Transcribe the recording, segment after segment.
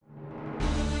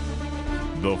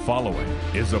The following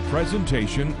is a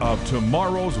presentation of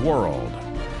Tomorrow's World.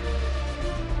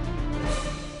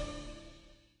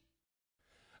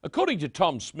 According to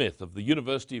Tom Smith of the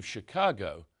University of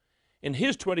Chicago, in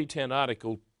his 2010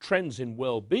 article, Trends in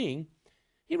Well-Being,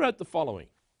 he wrote the following.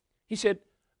 He said,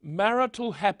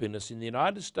 marital happiness in the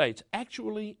United States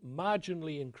actually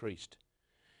marginally increased.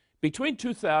 Between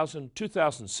 2000 and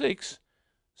 2006,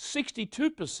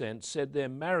 62% said their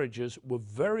marriages were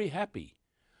very happy,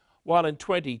 while in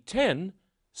 2010,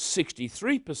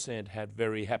 63% had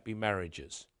very happy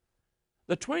marriages.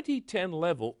 The 2010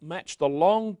 level matched the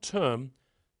long-term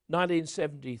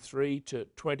 1973 to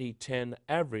 2010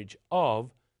 average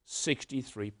of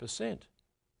 63%.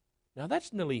 Now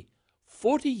that's nearly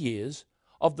 40 years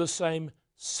of the same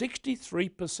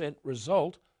 63%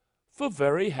 result for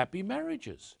very happy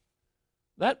marriages.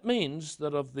 That means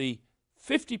that of the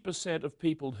 50% of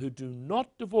people who do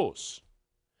not divorce,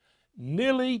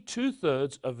 nearly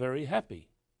 2/3 are very happy.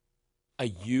 Are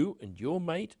you and your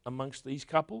mate amongst these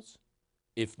couples?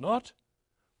 If not,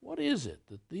 what is it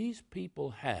that these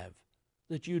people have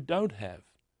that you don't have?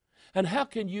 And how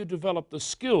can you develop the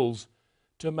skills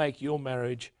to make your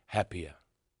marriage happier?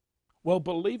 Well,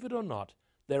 believe it or not,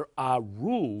 there are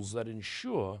rules that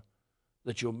ensure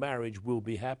that your marriage will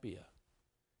be happier.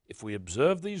 If we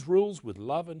observe these rules with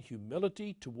love and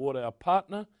humility toward our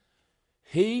partner,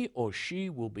 he or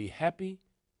she will be happy,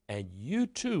 and you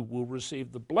too will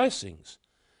receive the blessings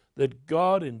that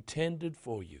God intended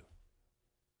for you.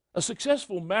 A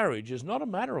successful marriage is not a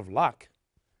matter of luck.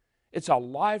 It's a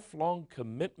lifelong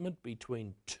commitment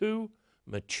between two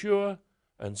mature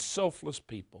and selfless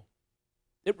people.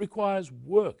 It requires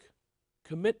work,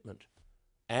 commitment,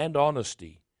 and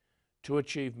honesty to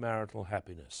achieve marital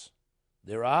happiness.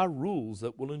 There are rules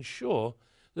that will ensure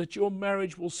that your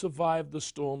marriage will survive the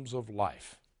storms of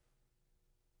life.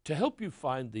 To help you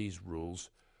find these rules,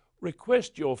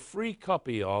 request your free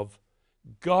copy of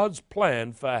God's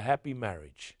Plan for a Happy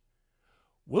Marriage.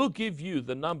 We'll give you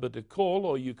the number to call,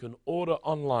 or you can order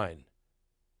online.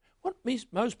 What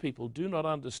most people do not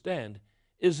understand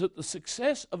is that the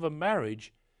success of a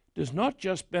marriage does not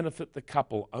just benefit the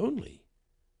couple only,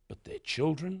 but their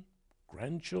children,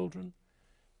 grandchildren,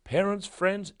 parents,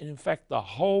 friends, and in fact the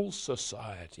whole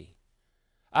society.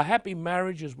 A happy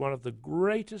marriage is one of the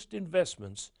greatest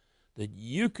investments that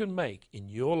you can make in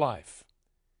your life.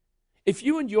 If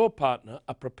you and your partner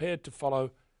are prepared to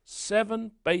follow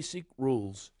 7 basic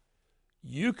rules,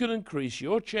 you can increase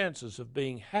your chances of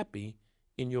being happy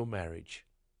in your marriage.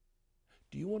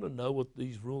 Do you want to know what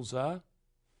these rules are?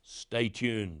 Stay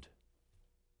tuned.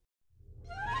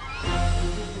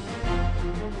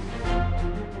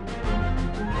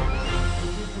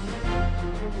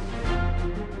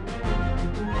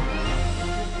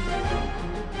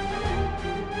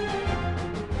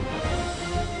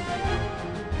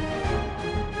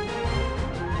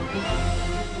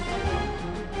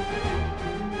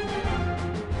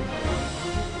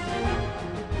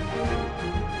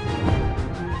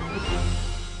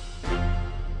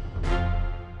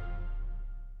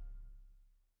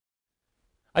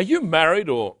 Are you married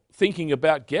or thinking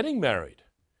about getting married?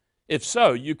 If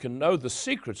so, you can know the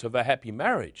secrets of a happy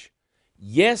marriage.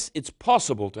 Yes, it's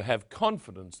possible to have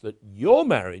confidence that your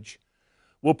marriage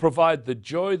will provide the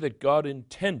joy that God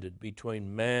intended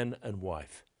between man and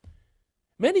wife.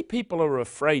 Many people are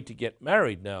afraid to get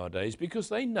married nowadays because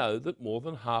they know that more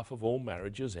than half of all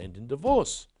marriages end in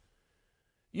divorce.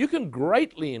 You can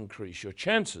greatly increase your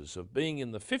chances of being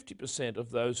in the 50%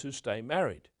 of those who stay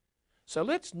married. So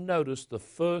let's notice the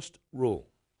first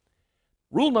rule.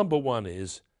 Rule number 1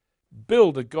 is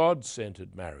build a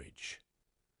God-centered marriage.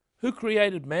 Who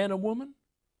created man and woman?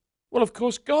 Well, of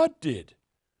course, God did.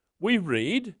 We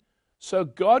read, so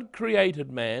God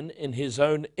created man in his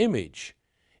own image.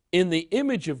 In the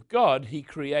image of God, he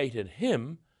created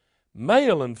him.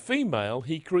 Male and female,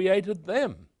 he created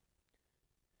them.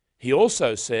 He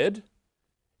also said,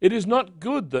 it is not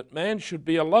good that man should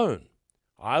be alone.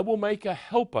 I will make a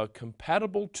helper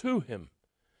compatible to him.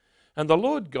 And the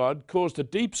Lord God caused a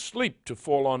deep sleep to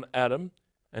fall on Adam,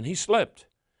 and he slept.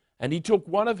 And he took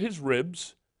one of his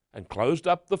ribs and closed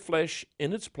up the flesh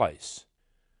in its place.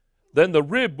 Then the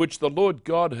rib which the Lord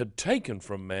God had taken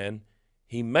from man,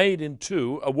 he made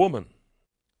into a woman.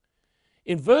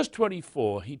 In verse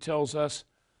 24, he tells us,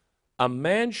 a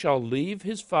man shall leave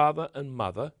his father and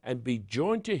mother and be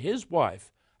joined to his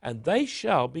wife, and they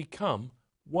shall become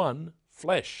one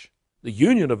flesh. The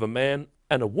union of a man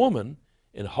and a woman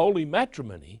in holy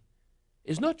matrimony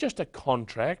is not just a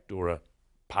contract or a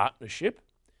partnership.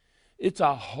 It's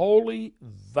a holy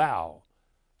vow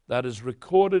that is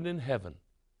recorded in heaven.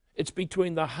 It's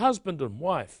between the husband and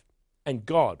wife, and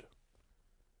God.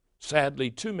 Sadly,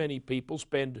 too many people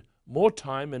spend more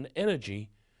time and energy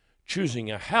choosing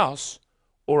a house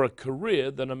or a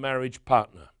career than a marriage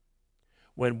partner.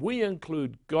 When we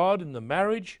include God in the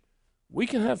marriage, we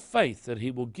can have faith that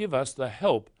He will give us the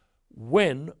help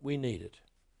when we need it.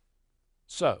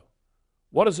 So,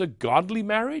 what is a godly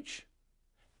marriage?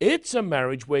 It's a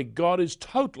marriage where God is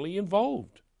totally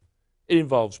involved. It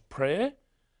involves prayer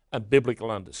and biblical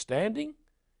understanding.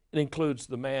 It includes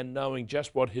the man knowing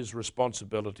just what his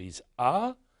responsibilities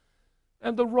are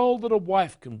and the role that a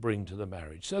wife can bring to the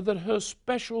marriage so that her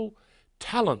special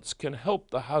talents can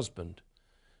help the husband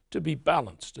to be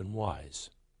balanced and wise.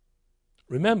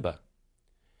 Remember,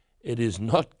 it is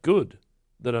not good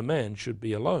that a man should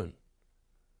be alone.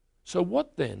 So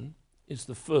what then is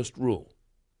the first rule?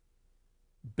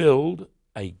 Build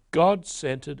a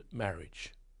God-centered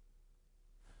marriage.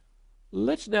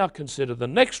 Let's now consider the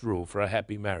next rule for a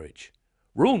happy marriage.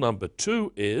 Rule number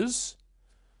 2 is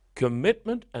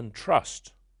commitment and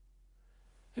trust.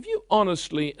 Have you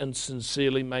honestly and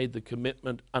sincerely made the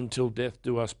commitment until death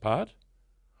do us part?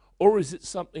 Or is it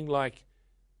something like,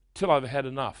 till I've had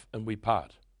enough and we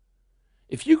part?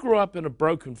 If you grew up in a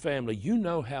broken family, you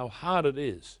know how hard it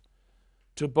is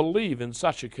to believe in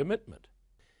such a commitment.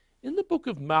 In the book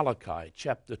of Malachi,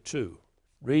 chapter 2,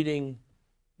 reading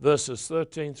verses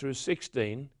 13 through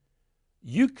 16,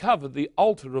 you cover the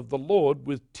altar of the Lord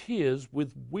with tears,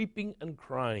 with weeping and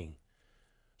crying.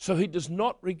 So He does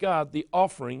not regard the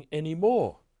offering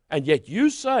anymore. And yet you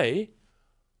say,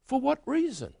 for what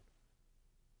reason?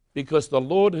 Because the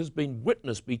Lord has been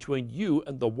witness between you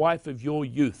and the wife of your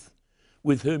youth,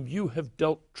 with whom you have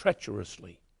dealt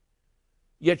treacherously.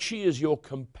 Yet she is your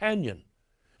companion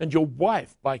and your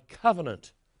wife by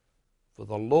covenant. For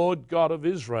the Lord God of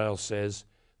Israel says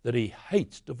that He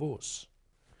hates divorce.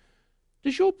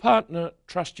 Does your partner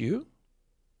trust you?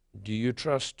 Do you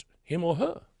trust him or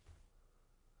her?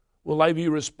 Will they be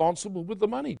responsible with the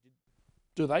money?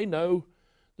 Do they know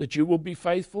that you will be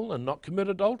faithful and not commit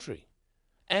adultery?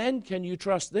 And can you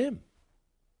trust them?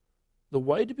 The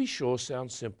way to be sure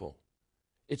sounds simple.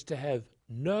 It's to have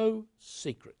no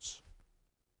secrets.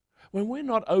 When we're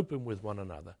not open with one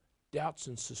another, doubts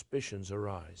and suspicions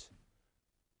arise.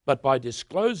 But by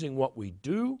disclosing what we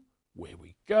do, where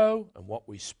we go, and what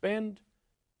we spend,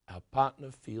 our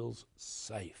partner feels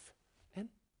safe. And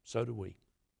so do we.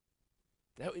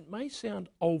 Now, it may sound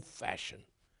old-fashioned,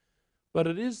 but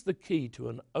it is the key to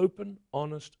an open,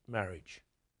 honest marriage.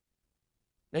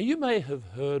 Now, you may have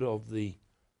heard of the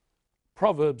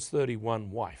Proverbs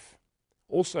 31 wife,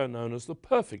 also known as the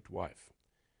perfect wife.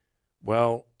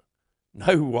 Well,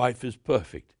 no wife is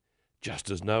perfect, just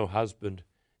as no husband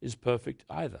is perfect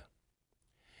either.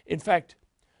 In fact,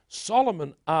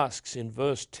 Solomon asks in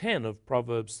verse 10 of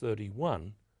Proverbs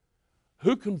 31,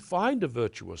 "Who can find a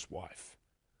virtuous wife?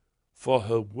 For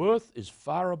her worth is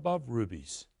far above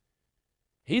rubies."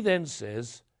 He then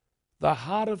says, "The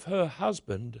heart of her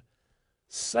husband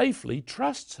safely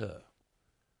trusts her,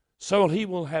 so he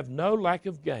will have no lack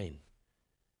of gain.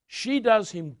 She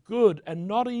does him good and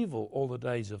not evil all the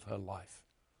days of her life."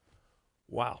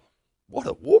 Wow, what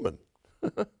a woman!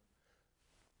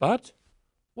 But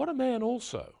what a man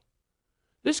also.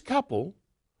 This couple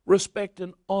respect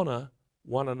and honor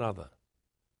one another.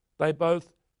 They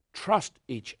both trust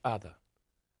each other.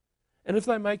 And if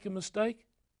they make a mistake,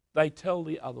 they tell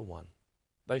the other one.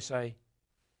 They say,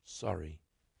 "Sorry,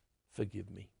 forgive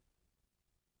me."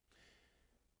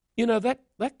 You know,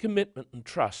 that commitment and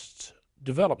trust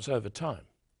develops over time.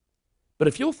 But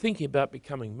if you're thinking about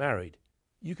becoming married,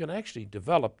 you can actually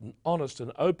develop an honest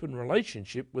and open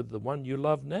relationship with the one you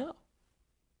love now.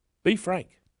 Be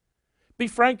frank. Be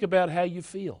frank about how you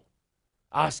feel.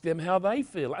 Ask them how they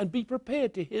feel and be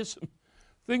prepared to hear some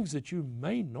things that you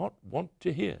may not want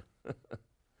to hear.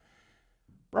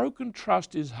 Broken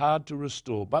trust is hard to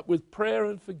restore, but with prayer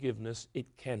and forgiveness,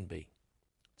 it can be.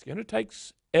 It's going to take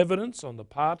evidence on the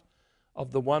part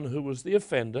of the one who was the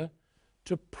offender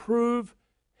to prove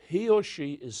he or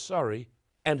she is sorry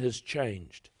and has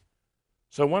changed.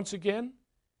 So once again,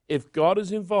 if God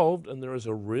is involved and there is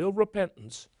a real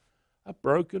repentance, a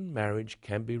broken marriage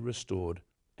can be restored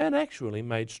and actually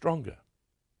made stronger.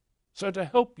 So to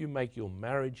help you make your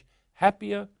marriage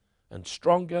happier and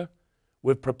stronger,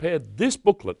 we've prepared this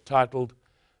booklet titled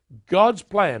God's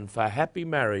Plan for Happy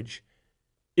Marriage.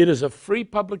 It is a free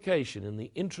publication in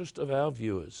the interest of our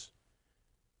viewers.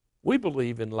 We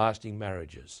believe in lasting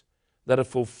marriages that are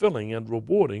fulfilling and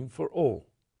rewarding for all.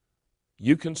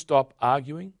 You can stop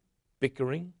arguing,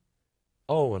 bickering,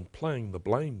 and playing the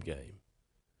blame game.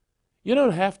 You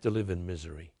don't have to live in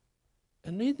misery,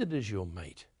 and neither does your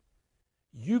mate.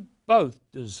 You both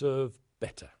deserve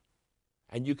better,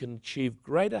 and you can achieve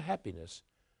greater happiness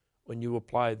when you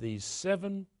apply these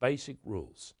 7 basic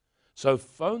rules. So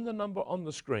phone the number on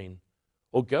the screen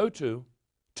or go to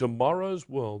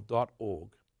tomorrowsworld.org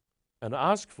and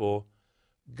ask for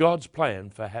God's plan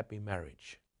for happy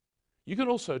marriage. You can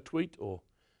also tweet or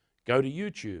go to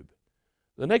YouTube.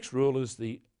 The next rule is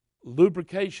the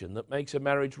lubrication that makes a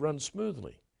marriage run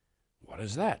smoothly. What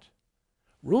is that?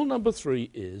 Rule number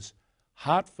 3 is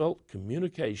heartfelt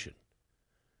communication.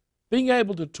 Being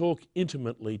able to talk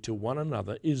intimately to one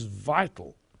another is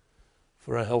vital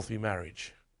for a healthy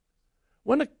marriage.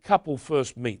 When a couple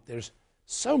first meet, there's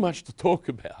so much to talk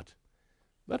about.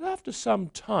 But after some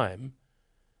time,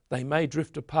 they may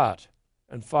drift apart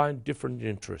and find different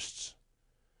interests.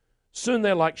 Soon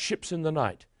they're like ships in the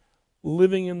night,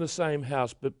 living in the same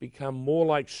house but become more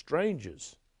like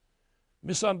strangers.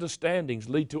 Misunderstandings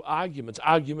lead to arguments.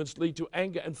 Arguments lead to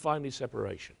anger and finally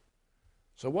separation.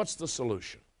 So what's the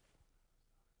solution?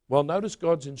 Well, notice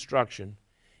God's instruction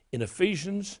in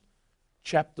Ephesians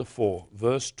chapter 4,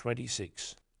 verse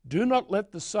 26. Do not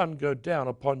let the sun go down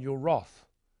upon your wrath.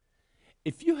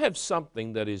 If you have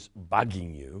something that is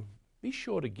bugging you, be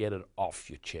sure to get it off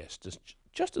your chest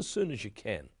just as soon as you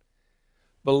can.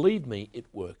 Believe me, it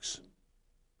works.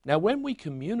 Now, when we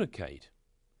communicate,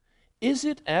 is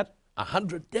it at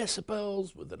 100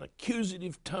 decibels with an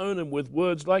accusative tone and with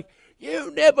words like,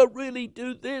 you never really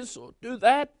do this or do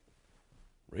that?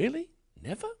 Really?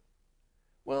 Never?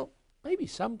 Well, maybe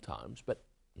sometimes, but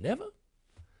never?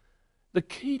 The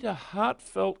key to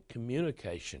heartfelt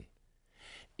communication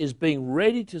is being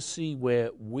ready to see where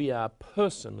we are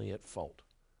personally at fault.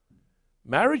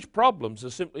 Marriage problems are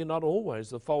simply not always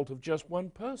the fault of just one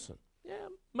person. Yeah,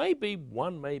 maybe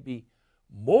one may be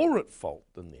more at fault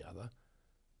than the other,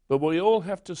 but we all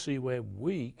have to see where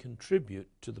we contribute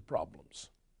to the problems.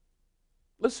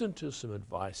 Listen to some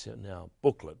advice in our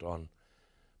booklet on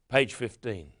page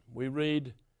 15. We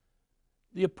read,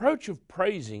 the approach of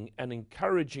praising and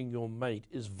encouraging your mate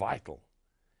is vital.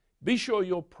 Be sure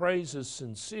your praise is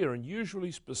sincere and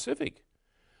usually specific.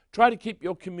 Try to keep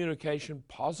your communication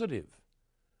positive.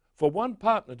 For one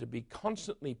partner to be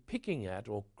constantly picking at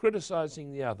or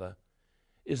criticizing the other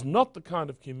is not the kind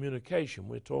of communication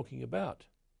we're talking about.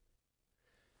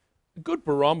 A good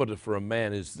barometer for a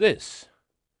man is this.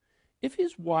 If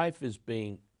his wife is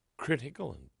being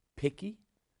critical and picky,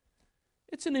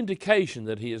 it's an indication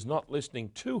that he is not listening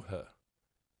to her.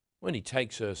 When he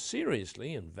takes her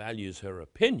seriously and values her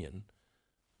opinion,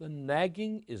 the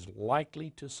nagging is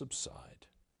likely to subside.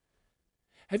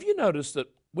 Have you noticed that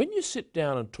when you sit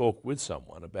down and talk with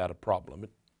someone about a problem,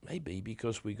 it may be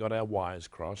because we got our wires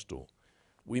crossed or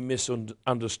we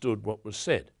misunderstood what was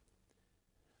said.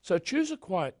 So choose a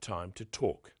quiet time to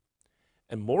talk,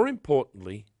 and more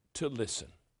importantly, to listen.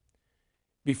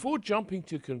 Before jumping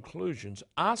to conclusions,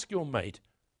 ask your mate,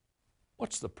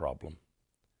 what's the problem?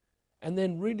 And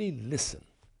then really listen.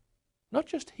 Not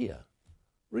just hear,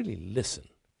 really listen.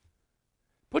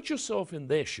 Put yourself in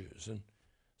their shoes and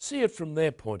see it from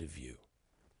their point of view.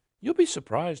 You'll be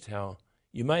surprised how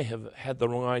you may have had the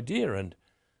wrong idea, and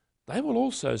they will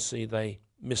also see they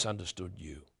misunderstood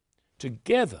you.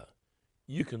 Together,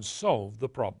 you can solve the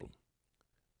problem.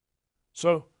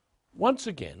 So, once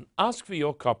again, ask for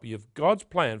your copy of God's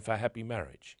Plan for Happy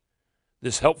Marriage.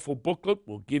 This helpful booklet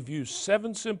will give you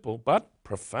 7 simple but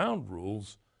profound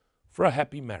rules for a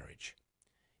happy marriage.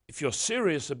 If you're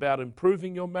serious about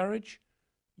improving your marriage,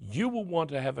 you will want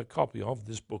to have a copy of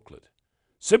this booklet.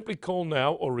 Simply call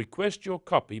now or request your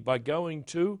copy by going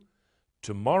to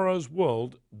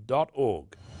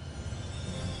tomorrowsworld.org.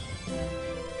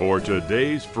 For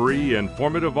today's free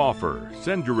informative offer,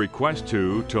 send your request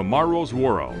to Tomorrow's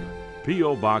World,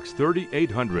 P.O. Box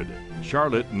 3800,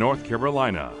 Charlotte, North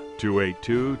Carolina,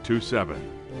 28227.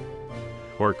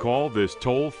 Or call this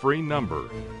toll-free number,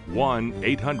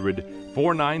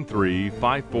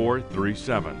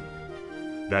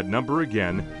 1-800-493-5437. That number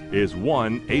again is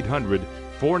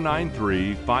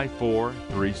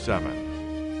 1-800-493-5437.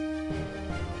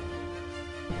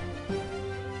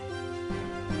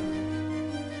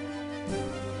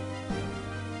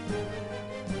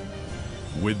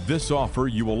 With this offer,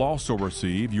 you will also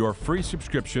receive your free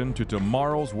subscription to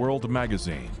Tomorrow's World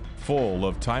magazine, full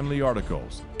of timely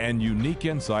articles and unique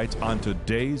insights on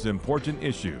today's important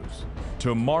issues.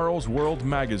 Tomorrow's World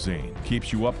magazine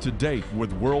keeps you up to date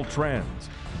with world trends,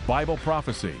 Bible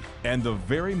prophecy, and the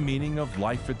very meaning of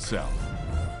life itself.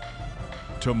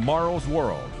 Tomorrow's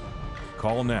World.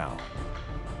 Call now.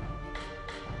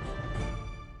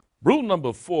 Rule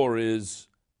number 4 is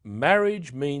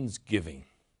marriage means giving.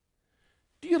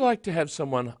 Do you like to have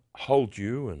someone hold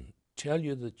you and tell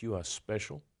you that you are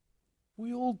special?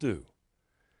 We all do.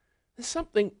 There's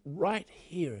something right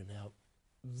here in our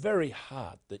very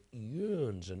heart that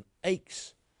yearns and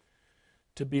aches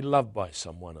to be loved by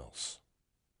someone else.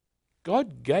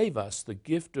 God gave us the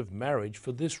gift of marriage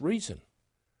for this reason.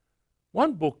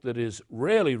 One book that is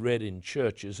rarely read in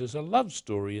churches is a love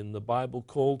story in the Bible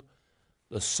called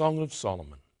The Song of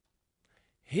Solomon.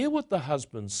 Hear what the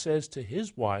husband says to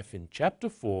his wife in chapter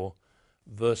 4,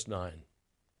 verse 9.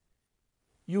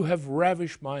 You have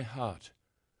ravished my heart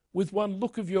with one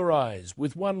look of your eyes,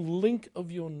 with one link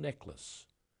of your necklace.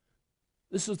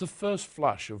 This is the first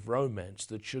flush of romance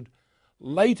that should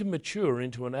later mature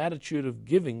into an attitude of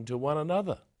giving to one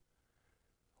another.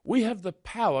 We have the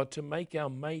power to make our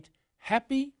mate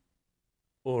happy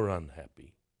or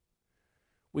unhappy.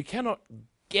 We cannot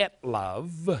get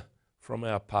love from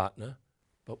our partner,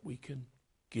 but we can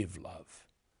give love.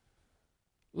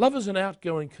 Love is an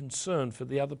outgoing concern for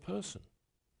the other person.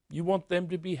 You want them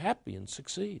to be happy and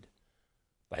succeed.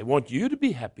 They want you to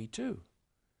be happy too.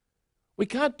 We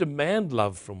can't demand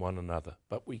love from one another,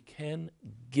 but we can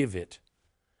give it.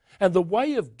 And the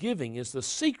way of giving is the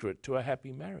secret to a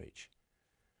happy marriage.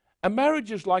 A marriage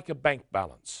is like a bank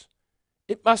balance.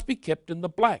 It must be kept in the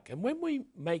black. And when we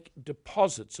make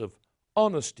deposits of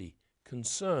honesty,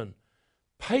 concern,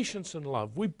 patience and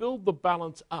love, we build the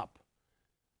balance up.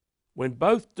 When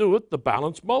both do it, the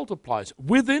balance multiplies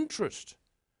with interest.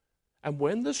 And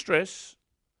when the stress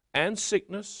and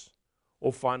sickness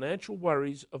or financial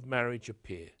worries of marriage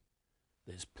appear,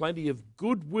 there's plenty of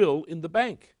goodwill in the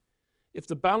bank. If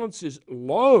the balance is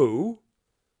low,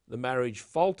 the marriage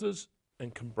falters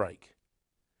and can break.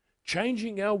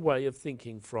 Changing our way of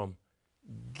thinking from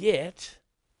get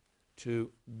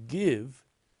to give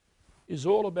is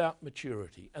all about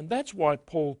maturity. And that's why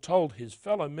Paul told his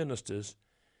fellow ministers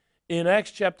in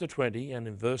Acts chapter 20 and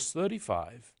in verse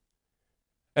 35,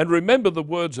 and remember the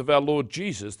words of our Lord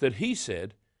Jesus that he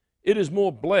said, it is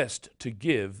more blessed to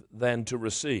give than to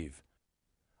receive.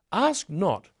 Ask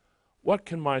not, what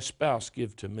can my spouse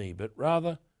give to me, but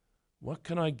rather, what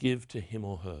can I give to him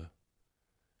or her?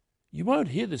 You won't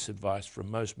hear this advice from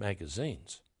most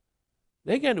magazines.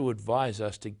 They're going to advise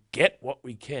us to get what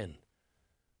we can.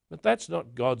 But that's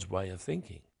not God's way of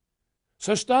thinking.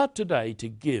 So start today to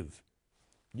give.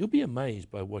 You'll be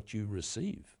amazed by what you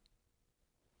receive.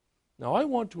 Now, I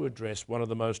want to address one of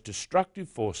the most destructive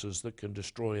forces that can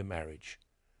destroy a marriage.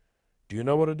 Do you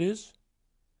know what it is?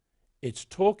 It's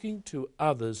talking to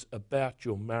others about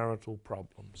your marital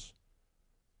problems.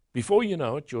 Before you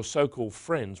know it, your so-called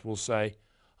friends will say,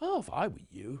 oh, if I were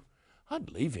you,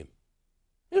 I'd leave him.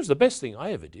 It was the best thing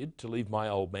I ever did to leave my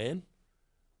old man.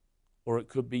 Or it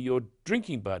could be your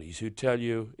drinking buddies who tell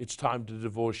you it's time to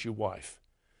divorce your wife.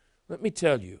 Let me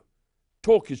tell you,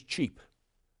 talk is cheap.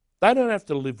 They don't have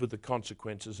to live with the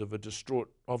consequences of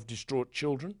distraught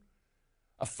children,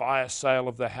 a fire sale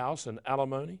of the house and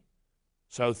alimony.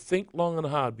 So think long and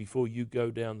hard before you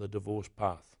go down the divorce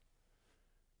path.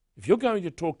 If you're going to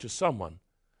talk to someone,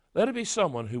 let it be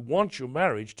someone who wants your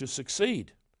marriage to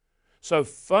succeed. So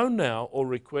phone now or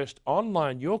request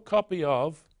online your copy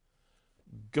of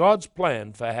God's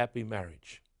Plan for Happy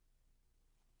Marriage.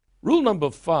 Rule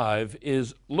number 5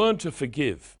 is learn to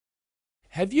forgive.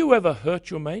 Have you ever hurt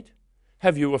your mate?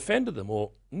 Have you offended them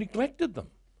or neglected them?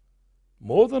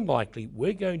 More than likely,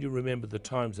 we're going to remember the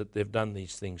times that they've done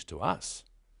these things to us.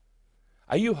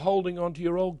 Are you holding on to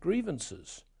your old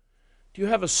grievances? Do you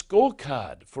have a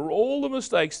scorecard for all the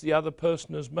mistakes the other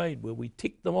person has made where we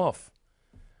tick them off?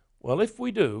 Well, if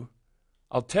we do,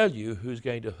 I'll tell you who's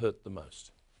going to hurt the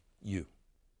most. You.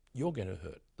 You're going to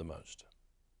hurt the most.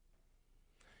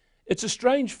 It's a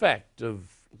strange fact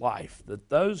of life that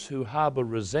those who harbor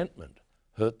resentment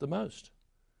hurt the most.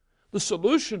 The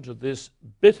solution to this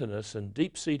bitterness and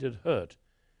deep-seated hurt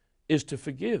is to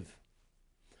forgive.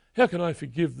 How can I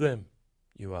forgive them,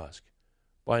 you ask?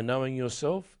 By knowing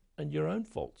yourself and your own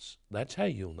faults. That's how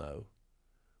you'll know.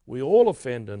 We all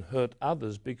offend and hurt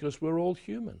others because we're all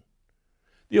human.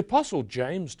 The Apostle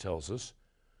James tells us,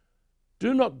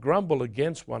 do not grumble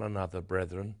against one another,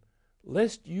 brethren,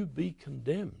 lest you be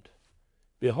condemned.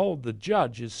 Behold, the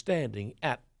judge is standing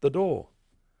at the door.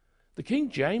 The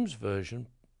King James Version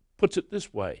puts it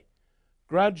this way,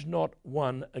 grudge not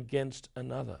one against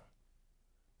another.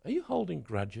 Are you holding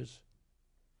grudges?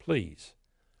 Please,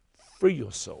 free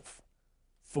yourself.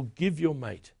 Forgive your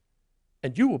mate,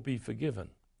 and you will be forgiven.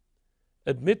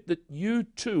 Admit that you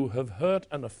too have hurt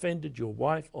and offended your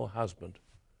wife or husband.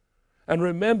 And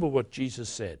remember what Jesus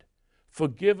said,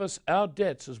 forgive us our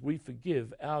debts as we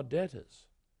forgive our debtors.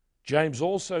 James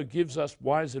also gives us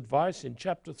wise advice in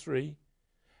chapter 3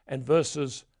 and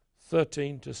verses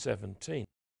 13 to 17.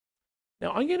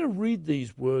 Now, I'm going to read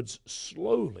these words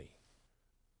slowly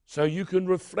so you can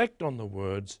reflect on the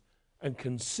words and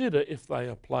consider if they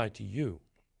apply to you.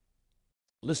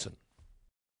 Listen.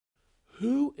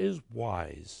 Who is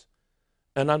wise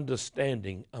and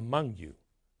understanding among you?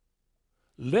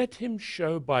 Let him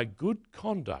show by good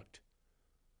conduct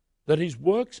that his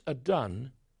works are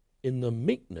done in the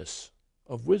meekness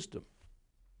of wisdom.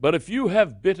 But if you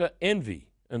have bitter envy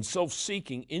and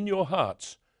self-seeking in your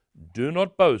hearts, do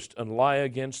not boast and lie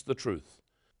against the truth.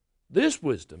 This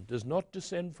wisdom does not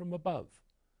descend from above,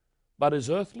 but is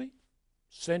earthly,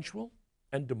 sensual,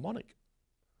 and demonic.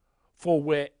 For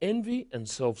where envy and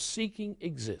self-seeking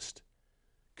exist,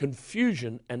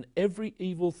 confusion and every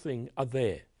evil thing are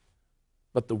there.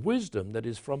 But the wisdom that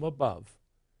is from above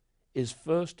is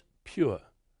first pure,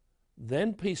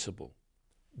 then peaceable,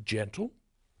 gentle,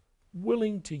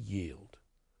 willing to yield,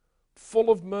 full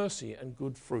of mercy and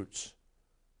good fruits,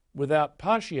 without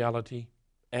partiality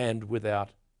and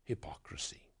without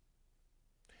hypocrisy.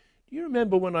 Do you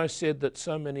remember when I said that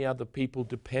so many other people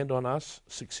depend on us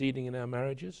succeeding in our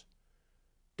marriages?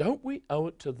 Don't we owe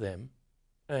it to them,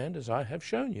 and as I have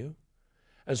shown you,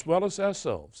 as well as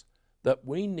ourselves, that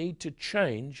we need to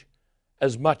change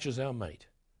as much as our mate?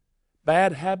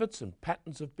 Bad habits and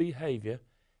patterns of behavior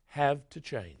have to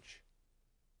change.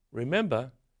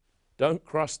 Remember, don't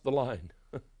cross the line.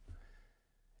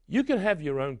 You can have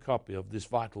your own copy of this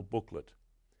vital booklet,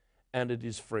 and it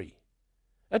is free.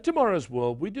 At Tomorrow's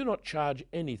World, we do not charge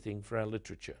anything for our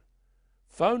literature.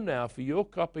 Phone now for your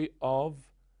copy of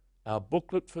our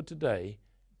booklet for today,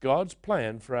 God's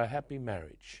Plan for a Happy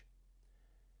Marriage.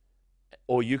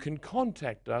 Or you can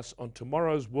contact us on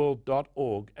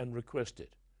tomorrowsworld.org and request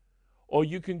it. Or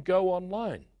you can go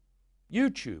online,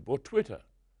 YouTube or Twitter,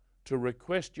 to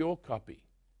request your copy.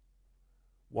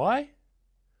 Why?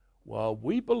 Well,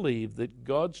 we believe that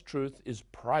God's truth is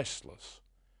priceless.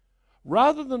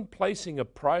 Rather than placing a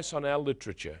price on our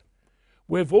literature,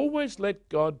 we've always let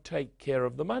God take care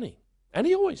of the money, and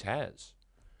He always has.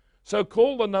 So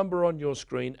call the number on your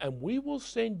screen and we will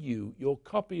send you your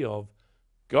copy of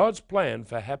God's Plan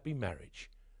for Happy Marriage.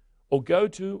 Or go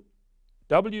to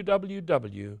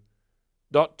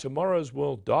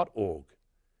www.tomorrowsworld.org.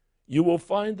 You will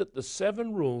find that the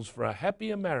 7 rules for a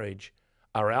happier marriage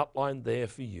are outlined there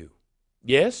for you.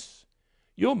 Yes,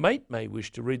 your mate may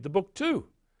wish to read the book too,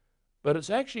 but it's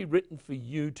actually written for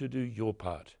you to do your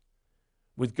part.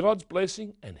 With God's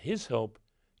blessing and His help,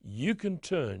 you can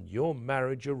turn your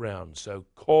marriage around, so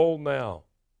call now.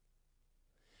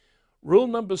 Rule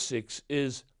number 6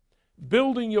 is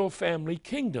building your family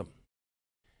kingdom.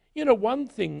 You know, one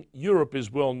thing Europe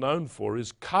is well known for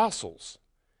is castles.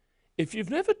 If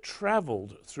you've never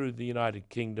traveled through the United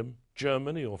Kingdom,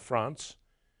 Germany or France,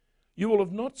 you will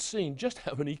have not seen just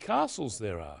how many castles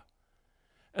there are.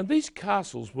 And these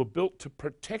castles were built to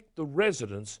protect the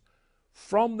residents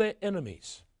from their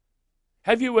enemies.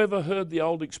 Have you ever heard the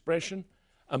old expression,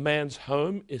 a man's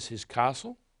home is his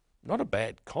castle? Not a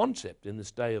bad concept in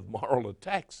this day of moral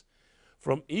attacks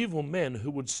from evil men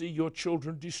who would see your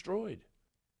children destroyed.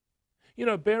 You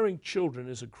know, bearing children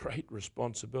is a great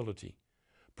responsibility.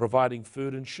 Providing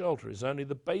food and shelter is only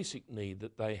the basic need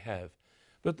that they have,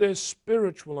 but their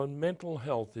spiritual and mental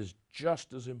health is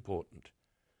just as important.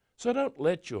 So don't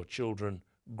let your children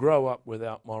grow up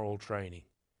without moral training.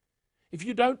 If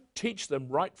you don't teach them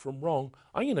right from wrong,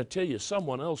 I'm going to tell you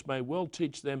someone else may well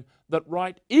teach them that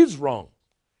right is wrong.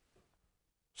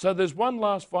 So there's one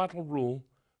last vital rule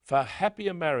for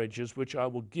happier marriages which I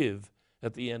will give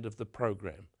at the end of the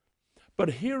program.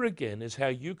 But here again is how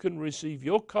you can receive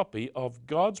your copy of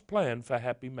God's Plan for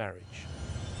Happy Marriage.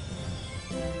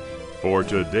 For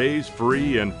today's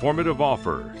free informative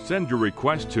offer, send your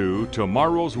request to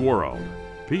Tomorrow's World,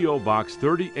 P.O. Box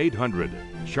 3800,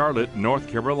 Charlotte, North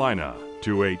Carolina,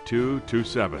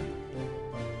 28227.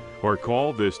 Or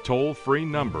call this toll-free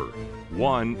number,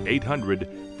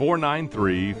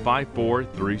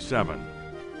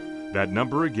 1-800-493-5437. That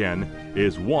number again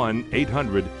is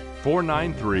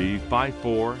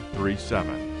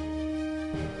 1-800-493-5437.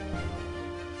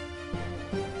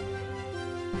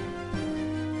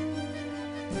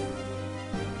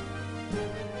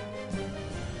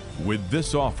 With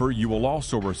this offer, you will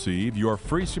also receive your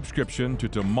free subscription to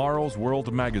Tomorrow's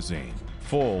World magazine,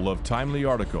 full of timely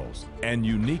articles and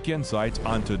unique insights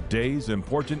on today's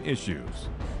important issues.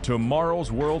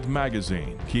 Tomorrow's World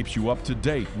magazine keeps you up to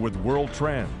date with world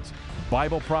trends,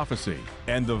 Bible prophecy,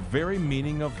 and the very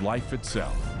meaning of life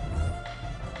itself.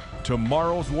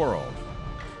 Tomorrow's World.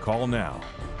 Call now.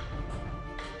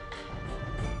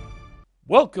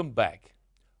 Welcome back.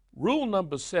 Rule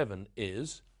number 7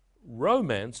 is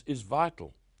romance is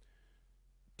vital.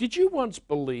 Did you once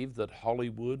believe that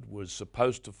Hollywood was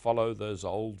supposed to follow those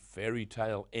old fairy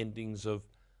tale endings of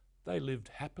they lived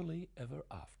happily ever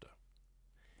after?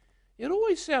 It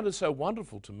always sounded so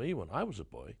wonderful to me when I was a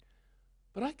boy,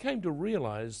 but I came to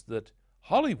realize that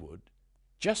Hollywood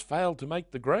just failed to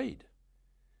make the grade.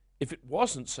 If it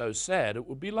wasn't so sad, it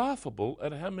would be laughable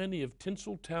at how many of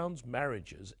Tinseltown's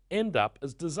marriages end up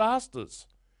as disasters.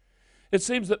 It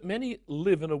seems that many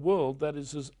live in a world that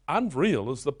is as unreal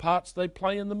as the parts they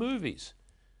play in the movies.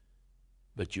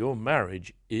 But your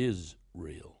marriage is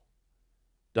real.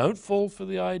 Don't fall for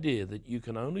the idea that you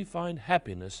can only find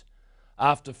happiness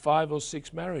after 5 or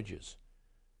 6 marriages.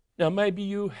 Now, maybe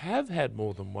you have had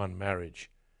more than one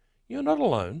marriage. You're not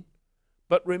alone.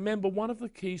 But remember, one of the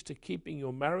keys to keeping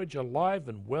your marriage alive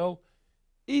and well,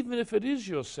 even if it is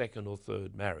your 2nd or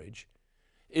 3rd marriage,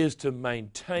 is to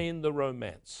maintain the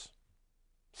romance.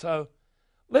 So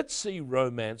let's see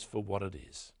romance for what it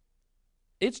is.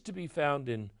 It's to be found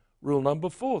in rule number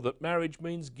 4, that marriage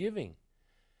means giving.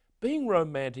 Being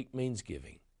romantic means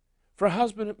giving. For a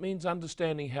husband, it means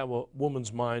understanding how a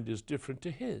woman's mind is different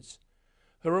to his.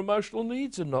 Her emotional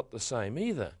needs are not the same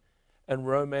either, and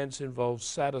romance involves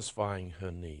satisfying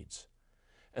her needs.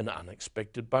 An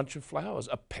unexpected bunch of flowers,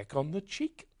 a peck on the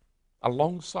cheek, a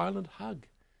long silent hug,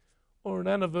 or an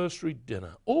anniversary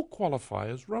dinner all qualify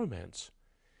as romance.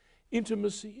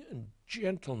 Intimacy and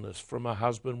gentleness from a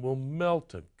husband will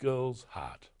melt a girl's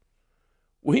heart.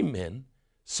 We men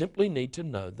simply need to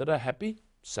know that a happy,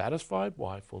 satisfied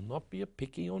wife will not be a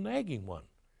picky or nagging one.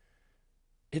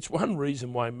 It's one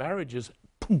reason why marriages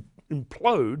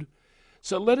implode.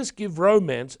 So let us give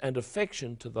romance and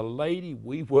affection to the lady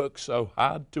we work so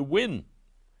hard to win.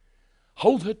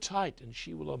 Hold her tight and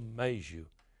she will amaze you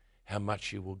how much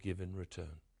she will give in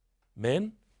return.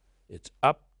 Men, it's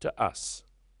up to us.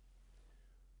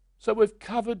 So we've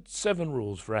covered 7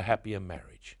 rules for a happier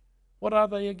marriage. What are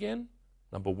they again?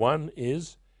 Number 1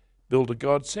 is build a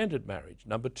God-centered marriage.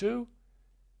 Number 2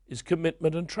 is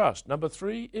commitment and trust. Number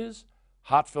 3 is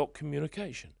heartfelt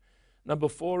communication. Number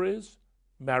 4 is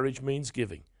marriage means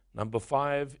giving. Number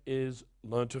 5 is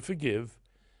learn to forgive.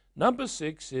 Number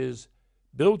 6 is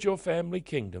build your family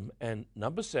kingdom. And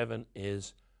number 7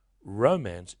 is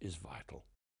romance is vital.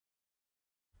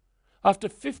 After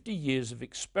 50 years of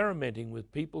experimenting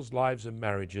with people's lives and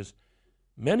marriages,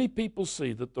 many people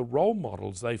see that the role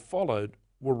models they followed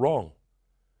were wrong.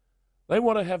 They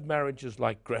want to have marriages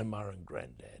like grandma and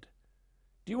granddad.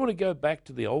 Do you want to go back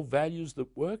to the old values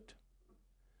that worked?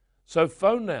 So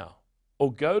phone now,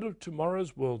 or go to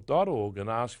tomorrowsworld.org and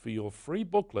ask for your free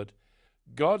booklet,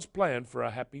 God's Plan for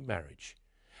a Happy Marriage.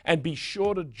 And be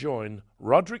sure to join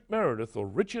Roderick Meredith or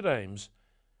Richard Ames,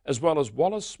 as well as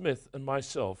Wallace Smith and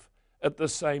myself, at the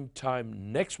same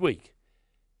time next week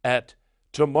at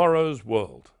Tomorrow's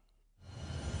World.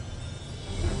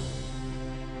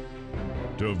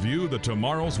 To view the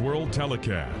Tomorrow's World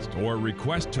telecast or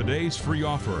request today's free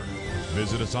offer,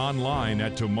 visit us online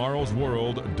at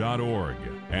tomorrowsworld.org.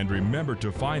 And remember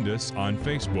to find us on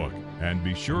Facebook and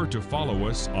be sure to follow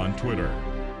us on Twitter.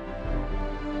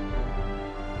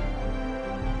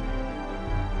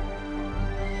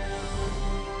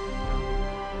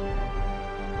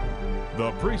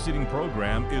 The preceding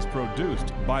program is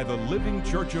produced by the Living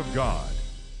Church of God.